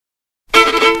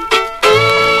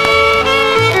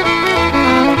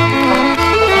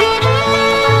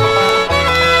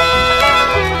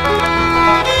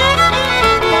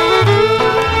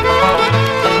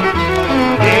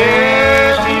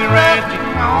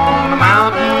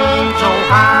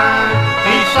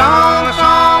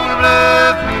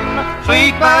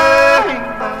sweet babe.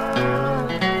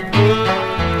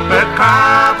 The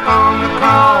cry from the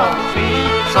cross, he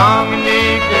sung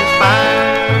beneath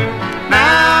despair.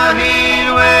 Now he's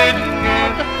waiting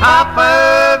at the top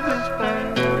of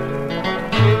despair.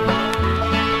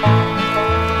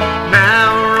 Now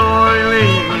Roy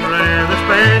Weevil ran a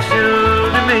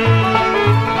special to me.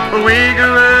 We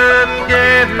grew up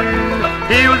together,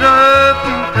 he was up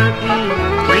in Kentucky.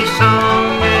 We sung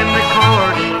and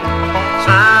recorded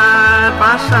side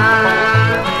by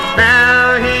side.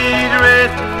 Now he's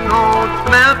resting on the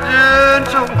mountain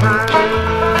so high.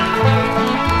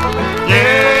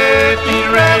 Yes, he's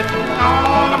resting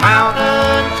on the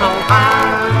mountain so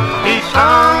high. He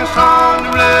sung a song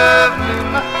of love in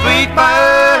the sweet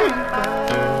babe.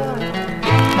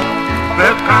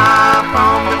 The cry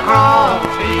from the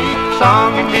cross, he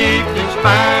sung beneath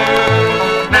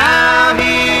despair. Now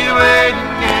he's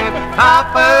waiting at the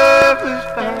top of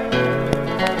despair.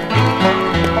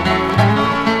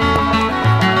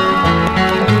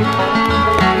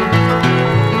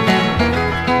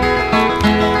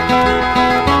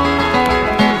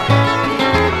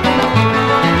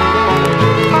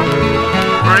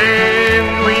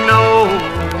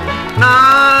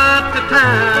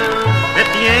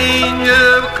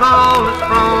 Call us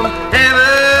from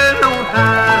heaven on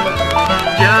high.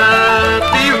 Just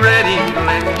be ready,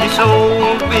 let your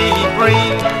soul be free,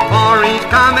 for he's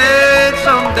coming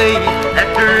someday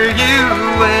after you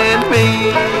and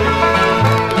me.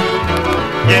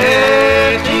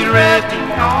 Yes, he's resting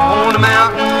on a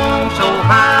mountain so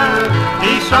high.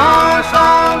 He sung a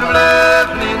song of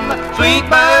love in the sweet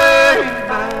babe.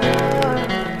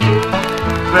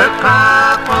 The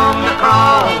cry from the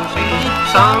cross, he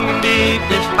sung in deep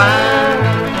despair.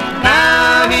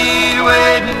 Now he's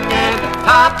waiting at the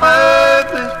top of